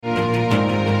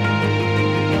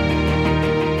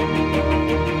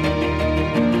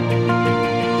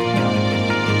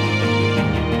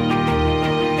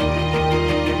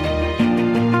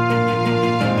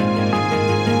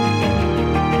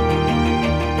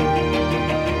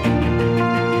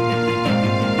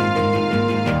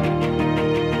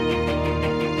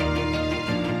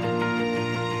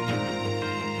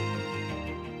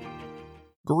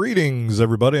Greetings,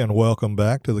 everybody, and welcome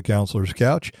back to the Counselor's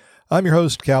Couch. I'm your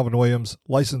host, Calvin Williams,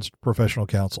 licensed professional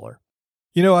counselor.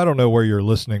 You know, I don't know where you're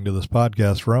listening to this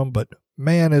podcast from, but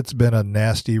man, it's been a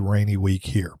nasty, rainy week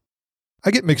here. I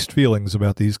get mixed feelings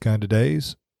about these kind of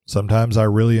days. Sometimes I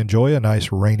really enjoy a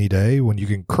nice rainy day when you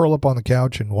can curl up on the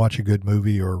couch and watch a good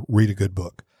movie or read a good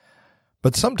book.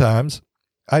 But sometimes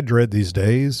I dread these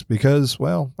days because,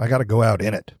 well, I got to go out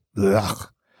in it. Ugh.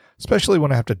 Especially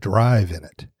when I have to drive in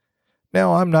it.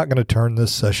 Now, I'm not going to turn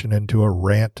this session into a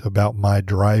rant about my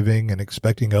driving and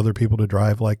expecting other people to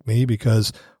drive like me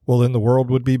because, well, then the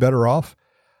world would be better off.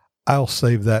 I'll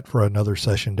save that for another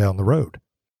session down the road.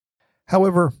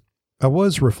 However, I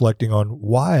was reflecting on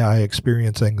why I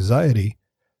experience anxiety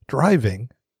driving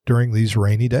during these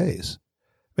rainy days.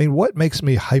 I mean, what makes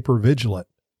me hypervigilant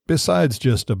besides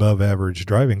just above average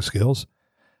driving skills?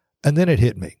 And then it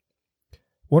hit me.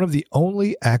 One of the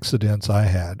only accidents I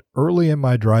had early in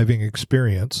my driving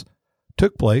experience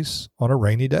took place on a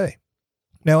rainy day.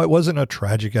 Now, it wasn't a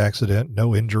tragic accident,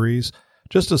 no injuries,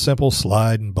 just a simple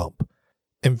slide and bump.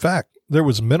 In fact, there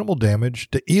was minimal damage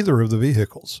to either of the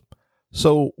vehicles.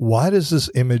 So why does this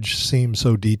image seem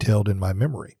so detailed in my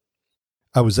memory?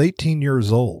 I was 18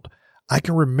 years old. I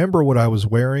can remember what I was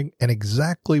wearing and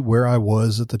exactly where I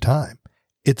was at the time.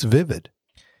 It's vivid.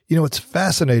 You know, it's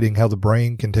fascinating how the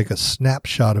brain can take a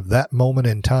snapshot of that moment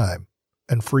in time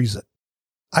and freeze it.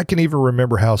 I can even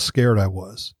remember how scared I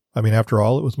was. I mean, after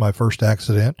all, it was my first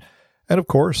accident. And of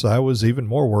course, I was even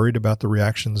more worried about the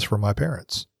reactions from my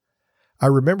parents. I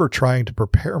remember trying to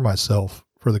prepare myself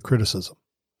for the criticism.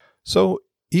 So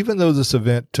even though this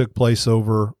event took place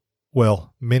over,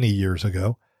 well, many years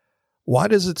ago, why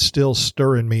does it still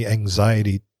stir in me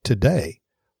anxiety today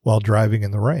while driving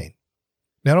in the rain?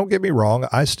 Now, don't get me wrong,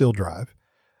 I still drive.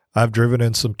 I've driven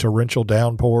in some torrential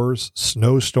downpours,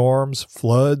 snowstorms,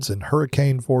 floods, and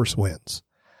hurricane-force winds.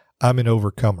 I'm an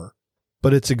overcomer,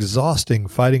 but it's exhausting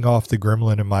fighting off the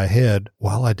gremlin in my head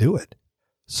while I do it.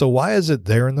 So why is it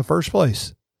there in the first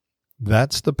place?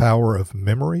 That's the power of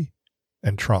memory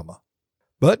and trauma.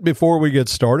 But before we get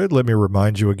started, let me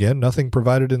remind you again, nothing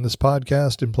provided in this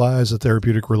podcast implies a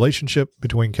therapeutic relationship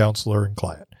between counselor and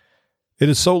client. It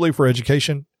is solely for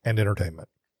education and entertainment.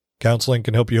 Counseling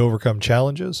can help you overcome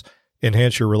challenges,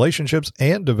 enhance your relationships,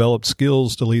 and develop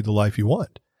skills to lead the life you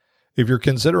want. If you're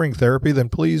considering therapy, then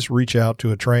please reach out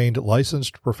to a trained,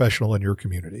 licensed professional in your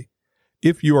community.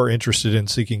 If you are interested in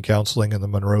seeking counseling in the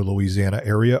Monroe, Louisiana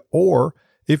area, or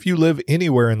if you live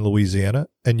anywhere in Louisiana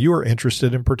and you are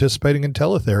interested in participating in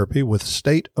teletherapy with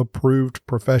state-approved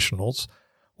professionals,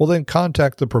 well then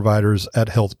contact the providers at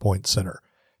HealthPoint Center.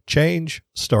 Change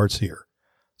starts here.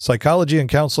 Psychology and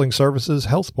Counseling Services,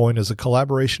 HealthPoint is a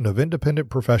collaboration of independent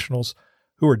professionals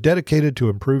who are dedicated to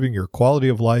improving your quality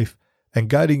of life and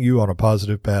guiding you on a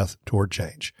positive path toward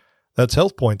change. That's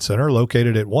HealthPoint Center,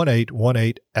 located at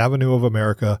 1818 Avenue of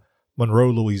America,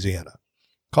 Monroe, Louisiana.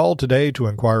 Call today to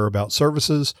inquire about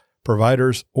services,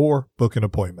 providers, or book an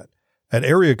appointment at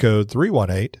area code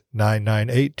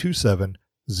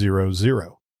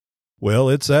 318-998-2700. Well,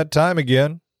 it's that time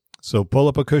again. So pull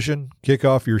up a cushion, kick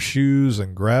off your shoes,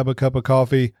 and grab a cup of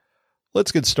coffee.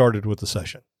 Let's get started with the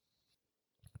session.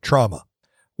 Trauma.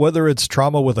 Whether it's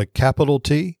trauma with a capital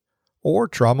T or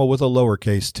trauma with a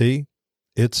lowercase t,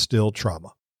 it's still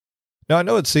trauma. Now, I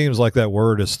know it seems like that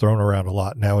word is thrown around a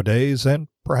lot nowadays, and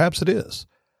perhaps it is,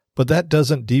 but that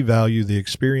doesn't devalue the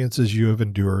experiences you have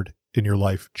endured in your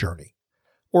life journey,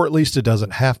 or at least it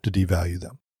doesn't have to devalue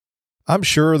them. I'm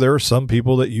sure there are some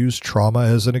people that use trauma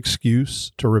as an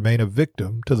excuse to remain a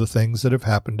victim to the things that have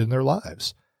happened in their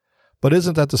lives. But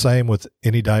isn't that the same with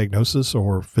any diagnosis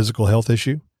or physical health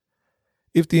issue?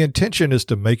 If the intention is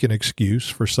to make an excuse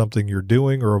for something you're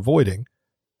doing or avoiding,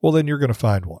 well, then you're going to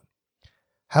find one.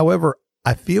 However,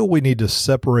 I feel we need to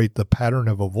separate the pattern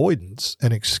of avoidance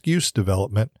and excuse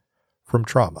development from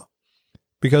trauma,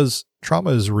 because trauma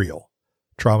is real,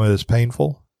 trauma is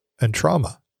painful, and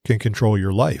trauma can control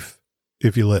your life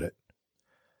if you let it.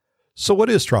 So what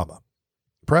is trauma?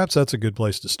 Perhaps that's a good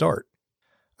place to start.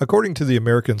 According to the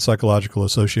American Psychological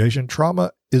Association, trauma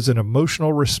is an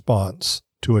emotional response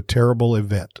to a terrible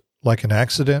event, like an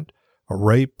accident, a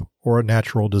rape, or a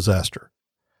natural disaster.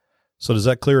 So does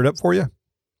that clear it up for you?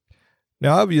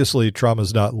 Now, obviously, trauma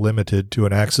is not limited to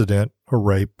an accident, a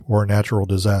rape, or a natural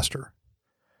disaster.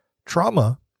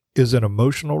 Trauma is an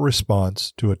emotional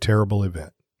response to a terrible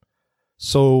event.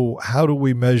 So how do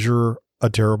we measure a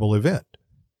terrible event?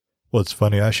 Well, it's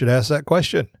funny I should ask that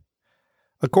question.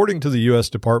 According to the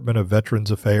U.S. Department of Veterans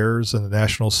Affairs and the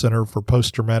National Center for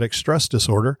Post-Traumatic Stress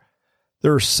Disorder,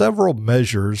 there are several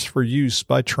measures for use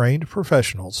by trained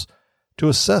professionals to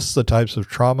assess the types of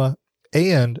trauma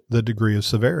and the degree of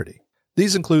severity.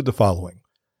 These include the following: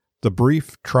 the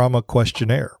Brief Trauma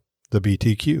Questionnaire, the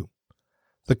BTQ,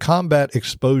 the Combat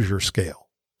Exposure Scale,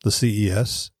 the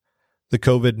CES, the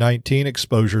COVID-19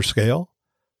 Exposure Scale,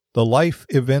 the Life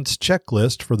Events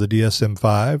Checklist for the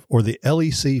DSM-5 or the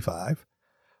LEC-5,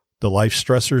 the Life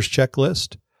Stressors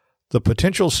Checklist, the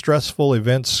Potential Stressful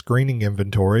Events Screening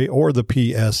Inventory or the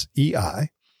PSEI,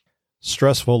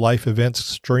 Stressful Life Events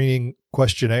Screening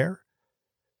Questionnaire,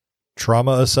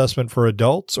 Trauma Assessment for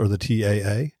Adults or the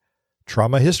TAA,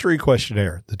 Trauma History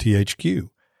Questionnaire, the THQ,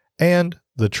 and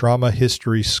the Trauma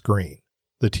History Screen,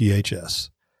 the THS,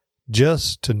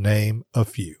 just to name a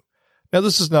few. Now,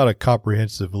 this is not a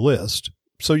comprehensive list,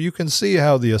 so you can see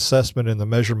how the assessment and the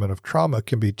measurement of trauma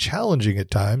can be challenging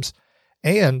at times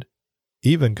and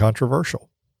even controversial.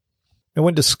 Now,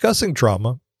 when discussing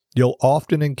trauma, you'll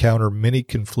often encounter many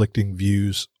conflicting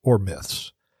views or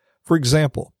myths. For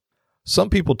example, some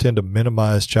people tend to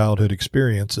minimize childhood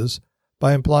experiences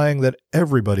by implying that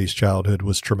everybody's childhood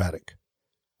was traumatic,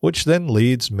 which then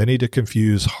leads many to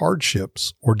confuse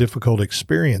hardships or difficult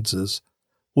experiences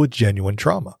with genuine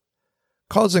trauma,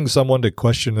 causing someone to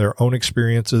question their own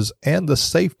experiences and the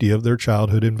safety of their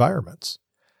childhood environments.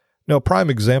 Now, a prime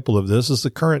example of this is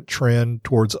the current trend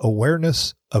towards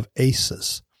awareness of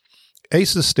ACEs.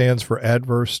 ACEs stands for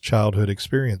Adverse Childhood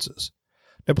Experiences.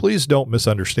 Now, please don't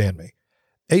misunderstand me.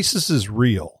 ACEs is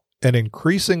real, and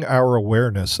increasing our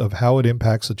awareness of how it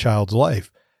impacts a child's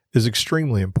life is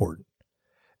extremely important.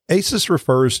 ACEs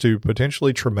refers to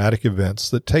potentially traumatic events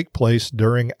that take place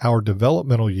during our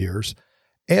developmental years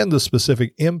and the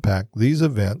specific impact these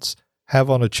events have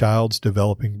on a child's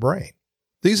developing brain.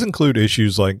 These include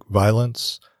issues like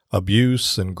violence,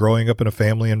 abuse, and growing up in a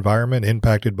family environment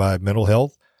impacted by mental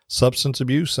health, substance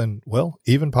abuse, and, well,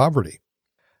 even poverty.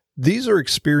 These are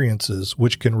experiences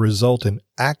which can result in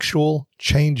actual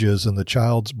changes in the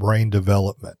child's brain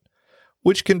development,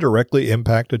 which can directly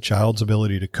impact a child's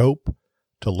ability to cope,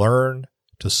 to learn,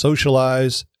 to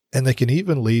socialize, and they can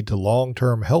even lead to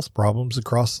long-term health problems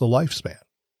across the lifespan.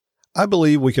 I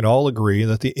believe we can all agree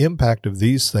that the impact of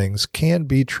these things can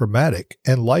be traumatic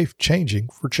and life-changing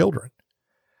for children.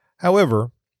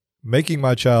 However, making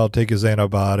my child take his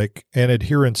antibiotic and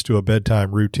adherence to a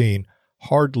bedtime routine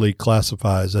hardly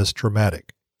classifies as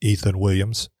traumatic, Ethan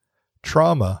Williams.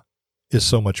 Trauma is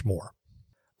so much more.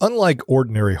 Unlike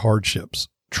ordinary hardships,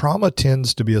 trauma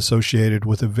tends to be associated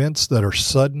with events that are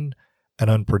sudden and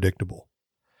unpredictable.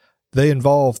 They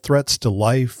involve threats to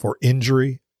life or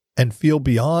injury and feel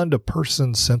beyond a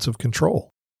person's sense of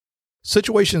control.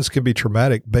 Situations can be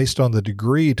traumatic based on the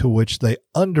degree to which they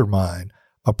undermine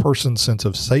a person's sense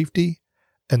of safety,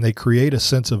 and they create a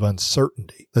sense of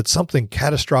uncertainty that something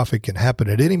catastrophic can happen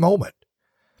at any moment.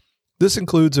 This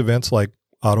includes events like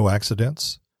auto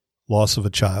accidents, loss of a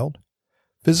child,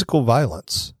 physical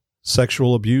violence,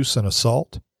 sexual abuse and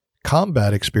assault,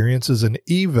 combat experiences, and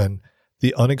even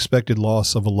the unexpected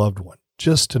loss of a loved one,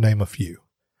 just to name a few.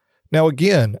 Now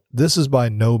again, this is by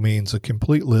no means a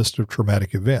complete list of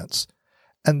traumatic events,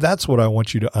 and that's what I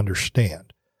want you to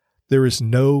understand. There is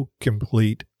no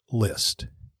complete list.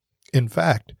 In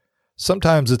fact,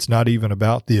 sometimes it's not even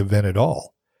about the event at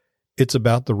all. It's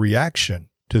about the reaction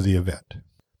to the event.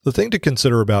 The thing to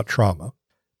consider about trauma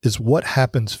is what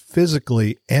happens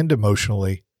physically and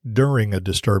emotionally during a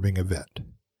disturbing event.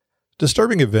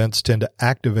 Disturbing events tend to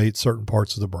activate certain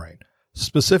parts of the brain,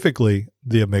 specifically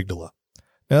the amygdala.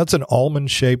 Now, that's an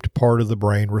almond-shaped part of the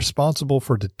brain responsible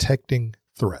for detecting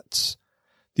threats.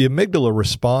 The amygdala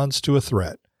responds to a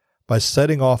threat by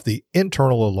setting off the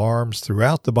internal alarms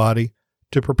throughout the body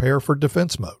to prepare for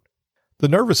defense mode. The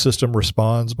nervous system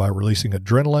responds by releasing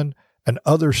adrenaline and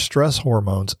other stress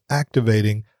hormones,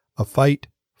 activating a fight,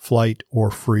 flight,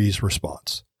 or freeze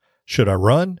response. Should I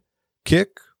run,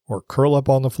 kick, or curl up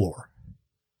on the floor?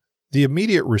 The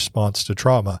immediate response to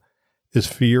trauma is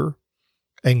fear,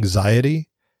 anxiety,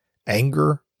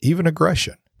 anger, even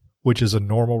aggression, which is a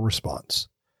normal response.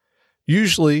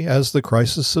 Usually, as the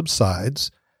crisis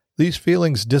subsides, these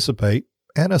feelings dissipate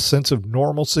and a sense of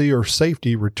normalcy or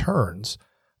safety returns,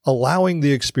 allowing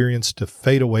the experience to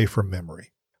fade away from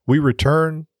memory. We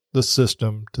return the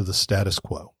system to the status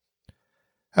quo.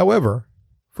 However,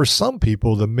 for some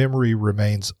people, the memory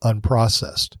remains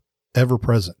unprocessed, ever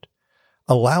present,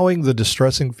 allowing the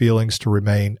distressing feelings to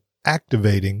remain,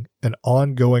 activating an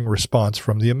ongoing response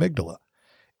from the amygdala,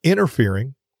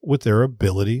 interfering with their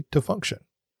ability to function.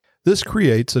 This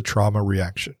creates a trauma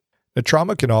reaction. Now,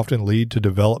 trauma can often lead to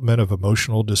development of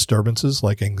emotional disturbances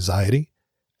like anxiety,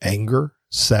 anger,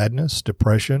 sadness,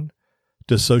 depression,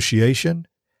 dissociation,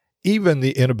 even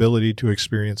the inability to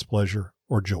experience pleasure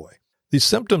or joy. These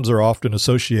symptoms are often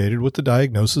associated with the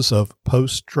diagnosis of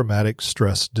post-traumatic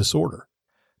stress disorder.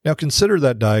 Now consider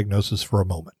that diagnosis for a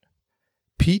moment.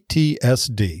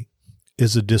 PTSD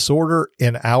is a disorder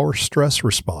in our stress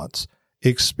response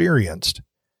experienced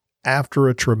after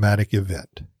a traumatic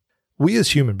event. We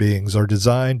as human beings are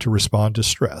designed to respond to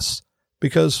stress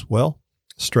because, well,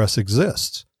 stress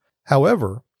exists.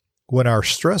 However, when our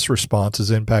stress response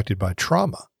is impacted by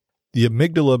trauma, the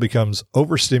amygdala becomes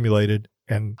overstimulated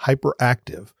and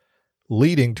hyperactive,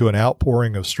 leading to an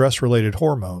outpouring of stress-related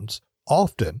hormones,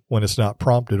 often when it's not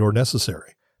prompted or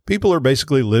necessary. People are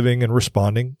basically living and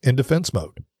responding in defense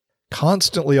mode,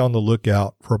 constantly on the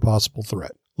lookout for a possible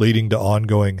threat, leading to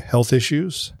ongoing health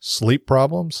issues, sleep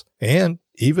problems, and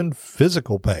even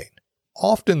physical pain.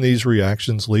 Often these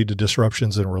reactions lead to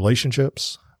disruptions in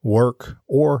relationships, work,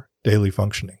 or daily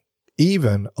functioning,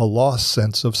 even a lost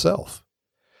sense of self.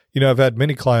 I've had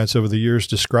many clients over the years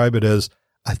describe it as,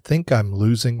 I think I'm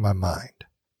losing my mind.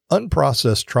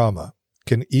 Unprocessed trauma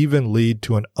can even lead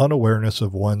to an unawareness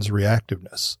of one's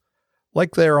reactiveness,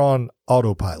 like they're on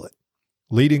autopilot,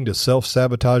 leading to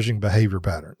self-sabotaging behavior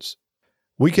patterns.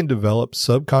 We can develop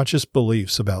subconscious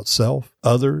beliefs about self,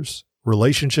 others,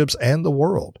 relationships, and the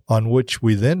world, on which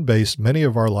we then base many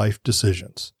of our life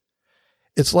decisions.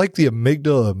 It's like the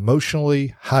amygdala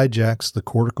emotionally hijacks the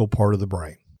cortical part of the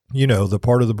brain. The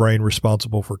part of the brain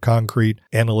responsible for concrete,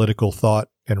 analytical thought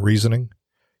and reasoning.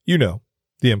 The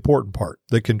important part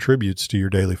that contributes to your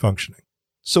daily functioning.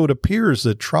 So it appears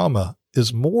that trauma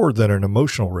is more than an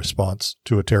emotional response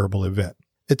to a terrible event.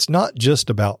 It's not just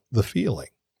about the feeling.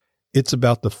 It's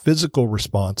about the physical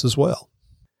response as well.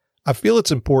 I feel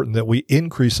it's important that we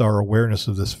increase our awareness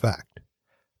of this fact.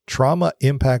 Trauma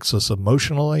impacts us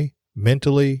emotionally,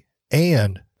 mentally,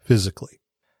 and physically.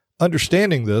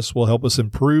 Understanding this will help us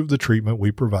improve the treatment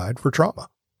we provide for trauma.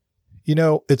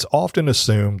 It's often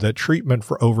assumed that treatment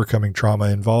for overcoming trauma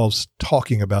involves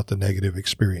talking about the negative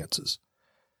experiences.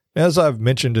 As I've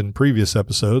mentioned in previous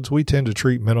episodes, we tend to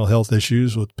treat mental health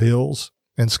issues with pills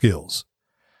and skills.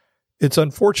 It's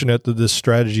unfortunate that this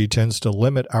strategy tends to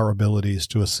limit our abilities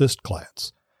to assist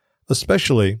clients,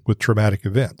 especially with traumatic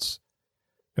events.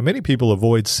 And many people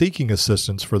avoid seeking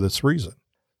assistance for this reason.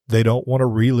 They don't want to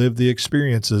relive the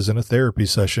experiences in a therapy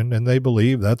session, and they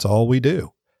believe that's all we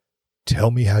do.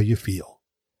 Tell me how you feel.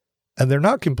 And they're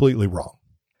not completely wrong.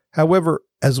 However,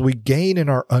 as we gain in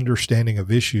our understanding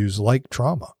of issues like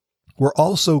trauma, we're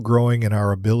also growing in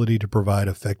our ability to provide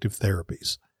effective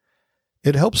therapies.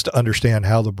 It helps to understand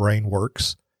how the brain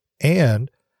works and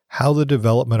how the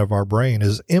development of our brain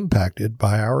is impacted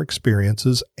by our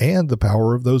experiences and the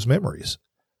power of those memories.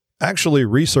 Actually,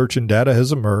 research and data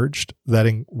has emerged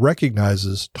that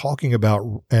recognizes talking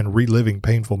about and reliving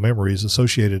painful memories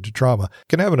associated to trauma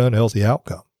can have an unhealthy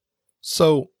outcome.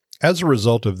 So, as a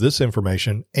result of this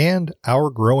information and our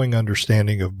growing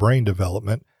understanding of brain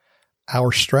development,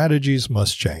 our strategies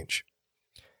must change.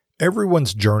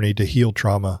 Everyone's journey to heal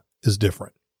trauma is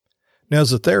different. Now,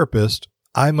 as a therapist,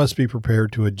 I must be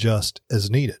prepared to adjust as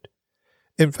needed.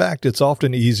 In fact, it's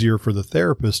often easier for the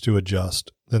therapist to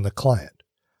adjust than the client.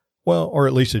 Well, or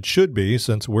at least it should be,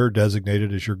 since we're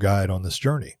designated as your guide on this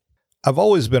journey. I've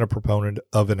always been a proponent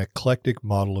of an eclectic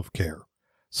model of care,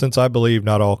 since I believe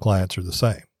not all clients are the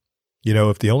same.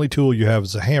 If the only tool you have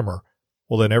is a hammer,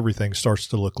 well, then everything starts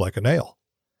to look like a nail.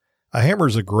 A hammer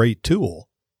is a great tool,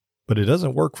 but it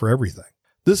doesn't work for everything.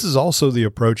 This is also the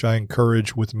approach I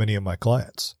encourage with many of my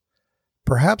clients.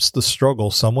 Perhaps the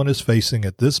struggle someone is facing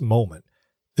at this moment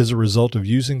is a result of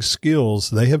using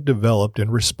skills they have developed in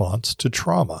response to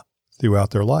trauma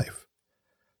throughout their life.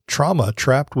 Trauma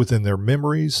trapped within their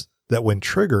memories that, when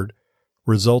triggered,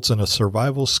 results in a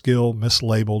survival skill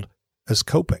mislabeled as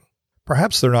coping.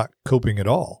 Perhaps they're not coping at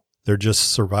all. They're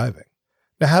just surviving.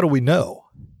 Now, how do we know?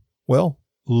 Well,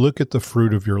 look at the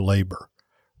fruit of your labor.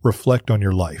 Reflect on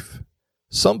your life.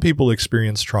 Some people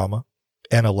experience trauma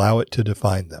and allow it to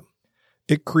define them.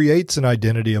 It creates an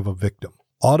identity of a victim,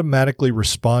 automatically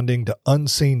responding to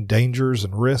unseen dangers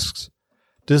and risks,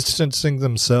 distancing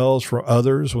themselves from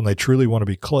others when they truly want to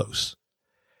be close.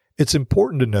 It's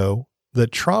important to know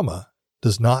that trauma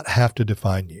does not have to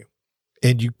define you,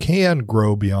 and you can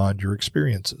grow beyond your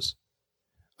experiences.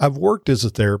 I've worked as a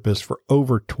therapist for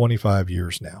over 25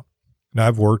 years now, and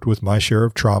I've worked with my share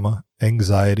of trauma,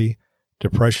 anxiety,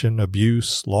 depression,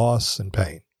 abuse, loss, and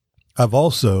pain. I've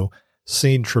also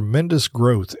seen tremendous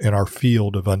growth in our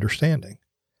field of understanding.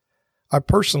 I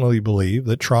personally believe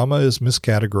that trauma is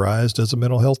miscategorized as a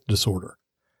mental health disorder.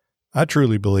 I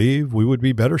truly believe we would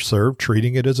be better served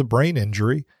treating it as a brain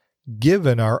injury,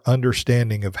 given our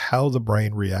understanding of how the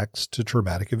brain reacts to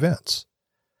traumatic events.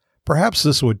 Perhaps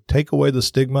this would take away the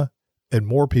stigma and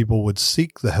more people would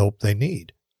seek the help they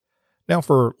need. Now,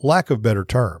 for lack of better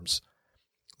terms,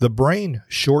 the brain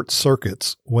short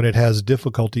circuits when it has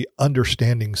difficulty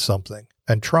understanding something,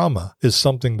 and trauma is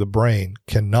something the brain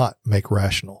cannot make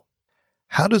rational.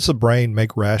 How does the brain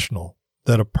make rational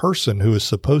that a person who is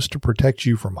supposed to protect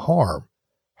you from harm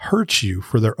hurts you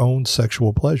for their own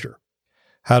sexual pleasure?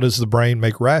 How does the brain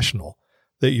make rational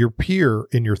that your peer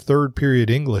in your third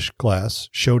period English class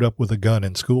showed up with a gun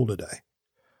in school today?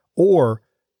 Or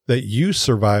that you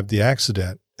survived the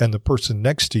accident and the person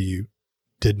next to you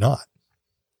did not?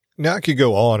 Now, I could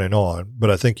go on,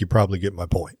 but I think you probably get my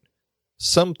point.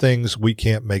 Some things we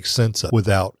can't make sense of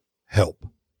without help.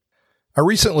 I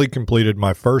recently completed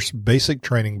my first basic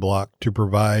training block to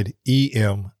provide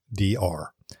EMDR,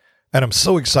 and I'm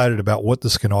so excited about what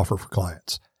this can offer for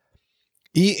clients.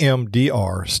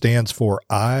 EMDR stands for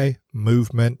Eye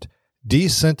Movement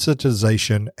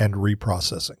Desensitization and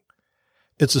Reprocessing.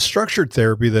 It's a structured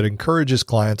therapy that encourages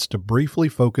clients to briefly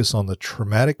focus on the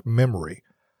traumatic memory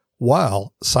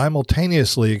while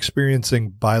simultaneously experiencing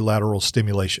bilateral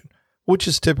stimulation, which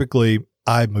is typically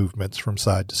eye movements from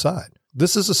side to side.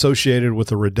 This is associated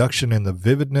with a reduction in the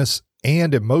vividness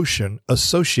and emotion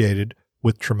associated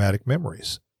with traumatic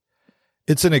memories.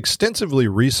 It's an extensively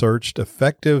researched,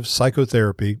 effective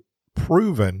psychotherapy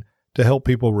proven to help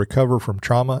people recover from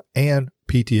trauma and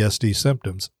PTSD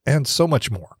symptoms, and so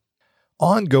much more.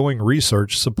 Ongoing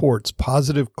research supports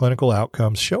positive clinical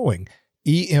outcomes showing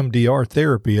EMDR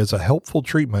therapy as a helpful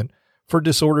treatment for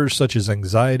disorders such as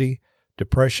anxiety,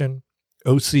 depression,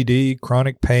 OCD,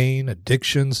 chronic pain,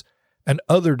 addictions, and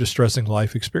other distressing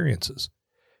life experiences.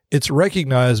 It's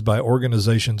recognized by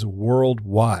organizations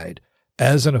worldwide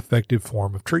as an effective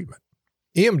form of treatment.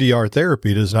 EMDR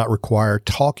therapy does not require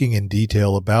talking in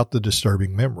detail about the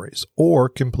disturbing memories or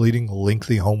completing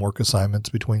lengthy homework assignments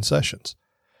between sessions.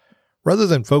 Rather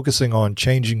than focusing on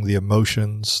changing the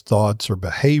emotions, thoughts, or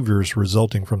behaviors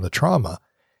resulting from the trauma,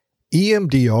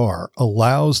 EMDR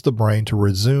allows the brain to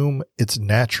resume its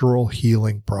natural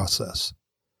healing process.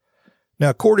 Now,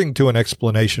 according to an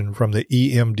explanation from the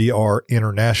EMDR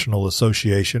International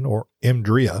Association, or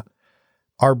EMDRIA,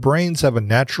 our brains have a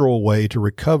natural way to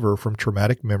recover from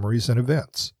traumatic memories and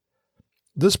events.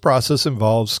 This process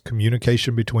involves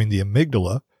communication between the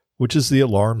amygdala, which is the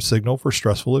alarm signal for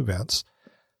stressful events,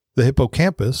 the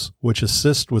hippocampus, which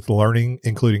assists with learning,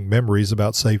 including memories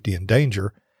about safety and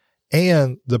danger,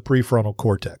 and the prefrontal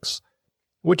cortex,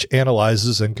 which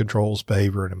analyzes and controls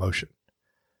behavior and emotion.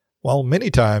 While many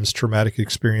times traumatic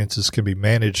experiences can be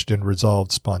managed and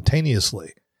resolved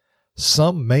spontaneously,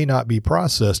 some may not be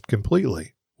processed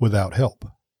completely without help.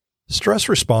 Stress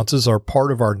responses are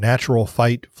part of our natural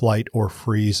fight, flight, or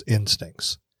freeze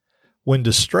instincts. When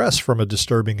distress from a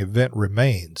disturbing event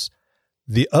remains,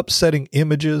 the upsetting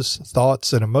images,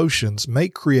 thoughts, and emotions may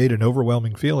create an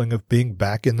overwhelming feeling of being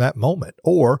back in that moment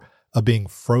or of being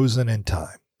frozen in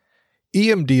time.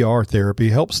 EMDR therapy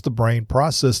helps the brain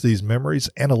process these memories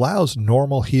and allows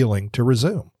normal healing to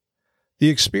resume. The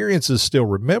experience is still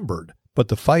remembered, but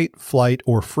the fight, flight,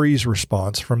 or freeze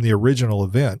response from the original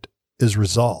event is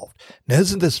resolved. Now,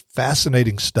 isn't this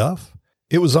fascinating stuff?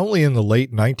 It was only in the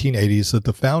late 1980s that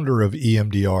the founder of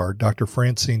EMDR, Dr.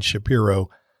 Francine Shapiro,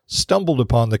 stumbled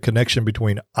upon the connection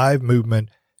between eye movement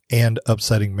and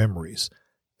upsetting memories,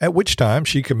 at which time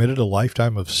she committed a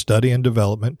lifetime of study and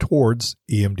development towards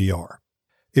EMDR.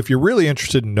 If you're really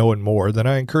interested in knowing more, then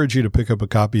I encourage you to pick up a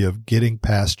copy of Getting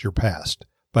Past Your Past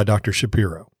by Dr.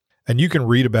 Shapiro, and you can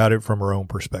read about it from her own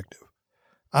perspective.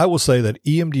 I will say that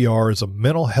EMDR is a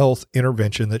mental health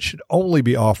intervention that should only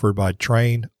be offered by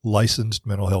trained, licensed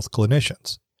mental health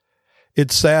clinicians.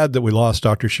 It's sad that we lost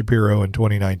Dr. Shapiro in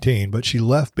 2019, but she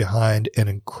left behind an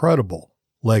incredible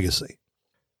legacy.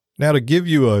 Now, to give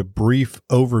you a brief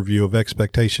overview of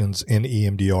expectations in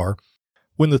EMDR,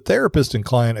 when the therapist and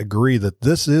client agree that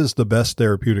this is the best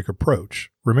therapeutic approach,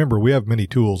 remember we have many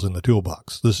tools in the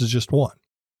toolbox. This is just one.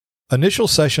 Initial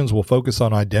sessions will focus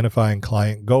on identifying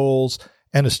client goals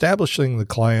and establishing the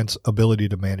client's ability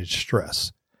to manage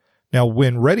stress. Now,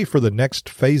 when ready for the next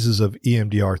phases of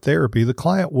EMDR therapy, the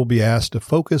client will be asked to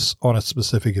focus on a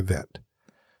specific event.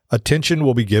 Attention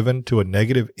will be given to a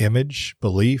negative image,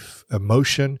 belief,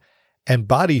 emotion, and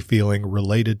body feeling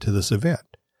related to this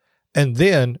event, and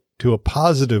then to a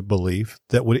positive belief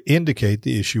that would indicate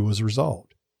the issue was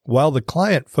resolved. While the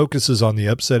client focuses on the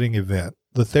upsetting event,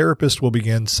 the therapist will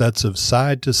begin sets of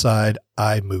side-to-side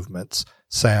eye movements,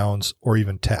 sounds, or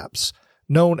even taps,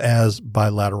 known as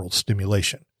bilateral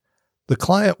stimulation. The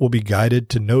client will be guided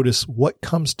to notice what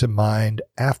comes to mind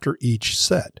after each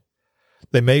set.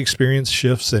 They may experience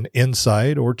shifts in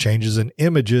insight or changes in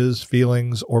images,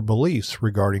 feelings, or beliefs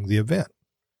regarding the event.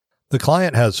 The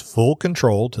client has full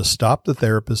control to stop the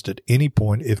therapist at any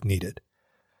point if needed.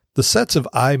 The sets of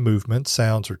eye movements,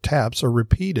 sounds, or taps are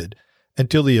repeated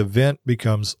until the event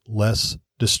becomes less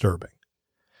disturbing.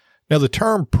 Now, the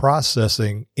term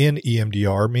processing in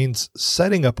EMDR means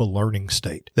setting up a learning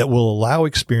state that will allow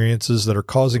experiences that are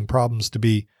causing problems to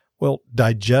be,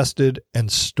 digested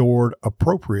and stored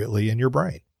appropriately in your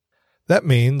brain. That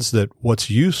means that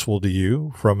what's useful to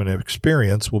you from an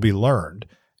experience will be learned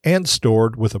and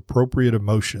stored with appropriate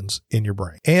emotions in your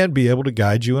brain and be able to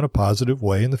guide you in a positive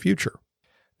way in the future.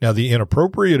 Now, the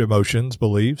inappropriate emotions,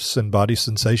 beliefs, and body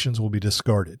sensations will be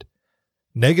discarded.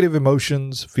 Negative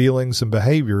emotions, feelings, and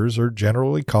behaviors are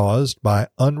generally caused by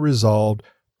unresolved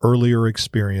earlier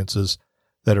experiences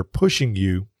that are pushing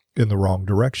you in the wrong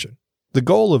direction. The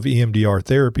goal of EMDR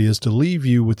therapy is to leave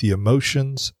you with the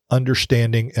emotions,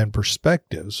 understanding, and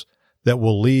perspectives that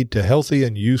will lead to healthy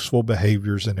and useful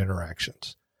behaviors and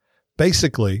interactions.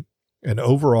 Basically, an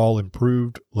overall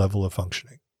improved level of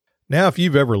functioning. Now, if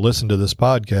you've ever listened to this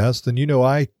podcast, then you know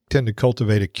I tend to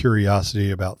cultivate a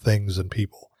curiosity about things and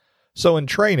people. So in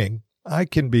training, I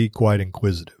can be quite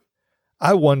inquisitive.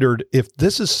 I wondered, if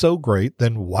this is so great,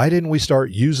 then why didn't we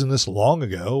start using this long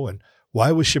ago? And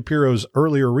why was Shapiro's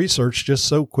earlier research just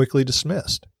so quickly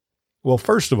dismissed? Well,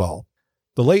 first of all,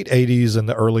 the late 80s and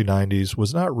the early 90s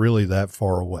was not really that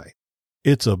far away.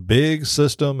 It's a big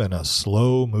system and a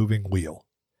slow-moving wheel.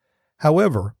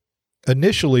 However,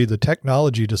 initially the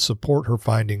technology to support her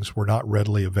findings were not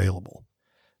readily available.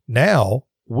 Now,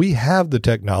 we have the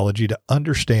technology to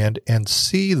understand and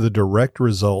see the direct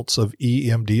results of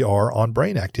EMDR on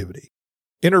brain activity.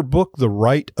 In her book, The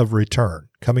Right of Return,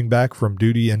 Coming Back from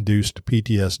Duty-Induced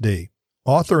PTSD,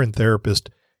 author and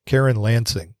therapist Karen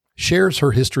Lansing shares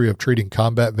her history of treating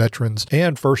combat veterans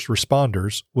and first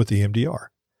responders with EMDR.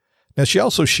 Now, she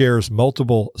also shares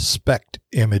multiple SPECT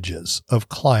images of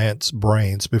clients'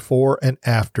 brains before and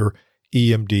after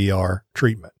EMDR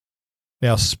treatment.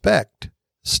 Now, SPECT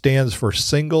stands for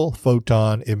Single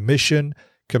Photon Emission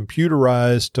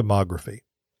Computerized Tomography.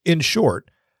 In short,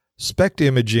 SPECT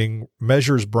imaging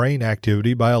measures brain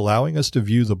activity by allowing us to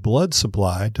view the blood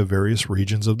supply to various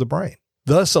regions of the brain,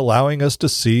 thus allowing us to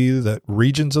see the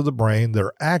regions of the brain that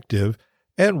are active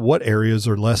and what areas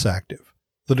are less active.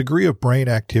 The degree of brain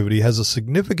activity has a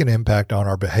significant impact on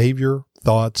our behavior,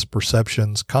 thoughts,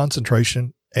 perceptions,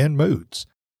 concentration, and moods.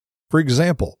 For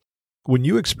example, when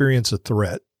you experience a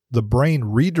threat, the brain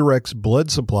redirects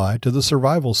blood supply to the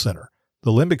survival center,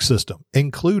 the limbic system,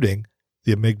 including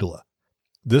the amygdala.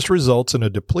 This results in a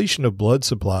depletion of blood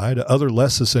supply to other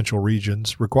less essential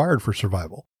regions required for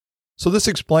survival. So this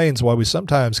explains why we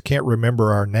sometimes can't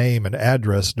remember our name and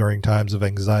address during times of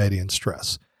anxiety and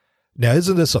stress. Now,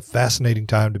 isn't this a fascinating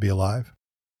time to be alive?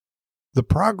 The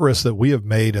progress that we have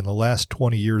made in the last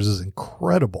 20 years is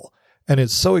incredible, and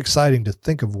it's so exciting to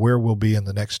think of where we'll be in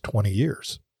the next 20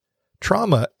 years.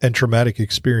 Trauma and traumatic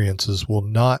experiences will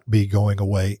not be going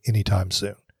away anytime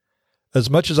soon. As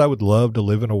much as I would love to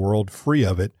live in a world free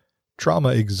of it, trauma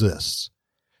exists.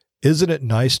 Isn't it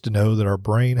nice to know that our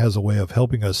brain has a way of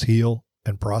helping us heal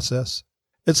and process?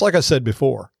 It's like I said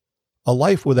before, a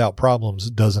life without problems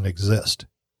doesn't exist.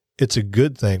 It's a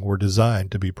good thing we're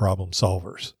designed to be problem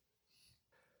solvers.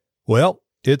 Well,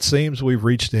 it seems we've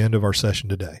reached the end of our session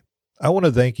today. I want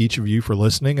to thank each of you for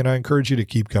listening, and I encourage you to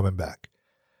keep coming back.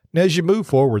 Now, as you move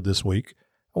forward this week,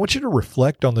 I want you to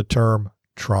reflect on the term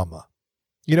trauma.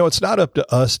 You know, it's not up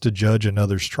to us to judge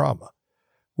another's trauma.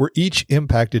 We're each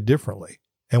impacted differently,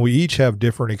 and we each have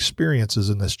different experiences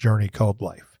in this journey called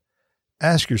life.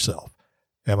 Ask yourself,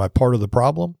 am I part of the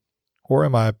problem, or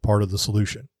am I part of the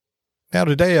solution? Now,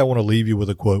 today I want to leave you with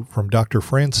a quote from Dr.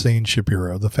 Francine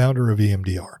Shapiro, the founder of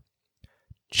EMDR.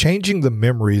 Changing the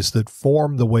memories that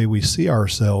form the way we see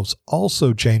ourselves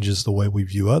also changes the way we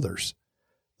view others.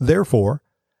 Therefore,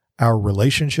 our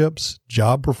relationships,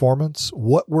 job performance,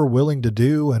 what we're willing to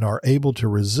do and are able to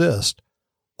resist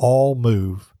all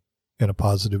move in a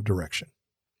positive direction.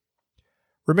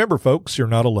 Remember, folks, you're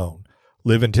not alone.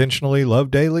 Live intentionally,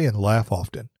 love daily, and laugh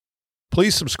often.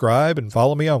 Please subscribe and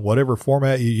follow me on whatever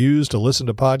format you use to listen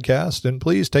to podcasts, and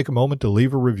please take a moment to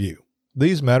leave a review.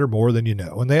 These matter more than you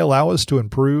know, and they allow us to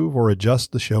improve or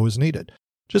adjust the show as needed.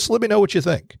 Just let me know what you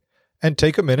think, and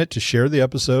take a minute to share the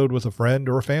episode with a friend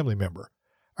or a family member.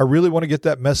 I really want to get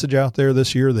that message out there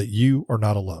this year that you are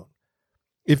not alone.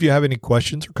 If you have any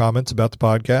questions or comments about the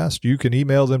podcast, you can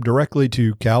email them directly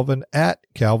to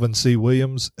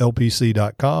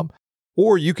calvin@calvincwilliamslpc.com,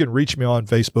 or you can reach me on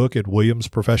Facebook at Williams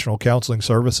Professional Counseling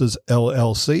Services,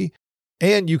 LLC,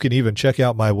 And you can even check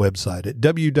out my website at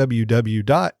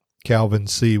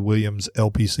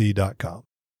www.calvincwilliamslpc.com.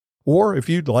 Or if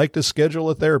you'd like to schedule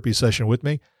a therapy session with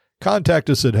me, contact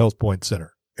us at Health Point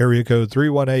Center, area code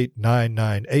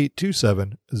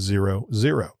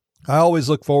 318-998-2700. I always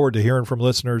look forward to hearing from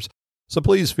listeners, so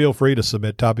please feel free to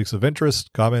submit topics of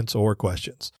interest, comments, or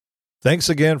questions. Thanks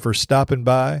again for stopping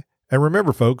by, and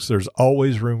remember, folks, there's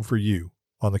always room for you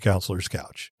on the Counselor's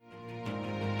Couch.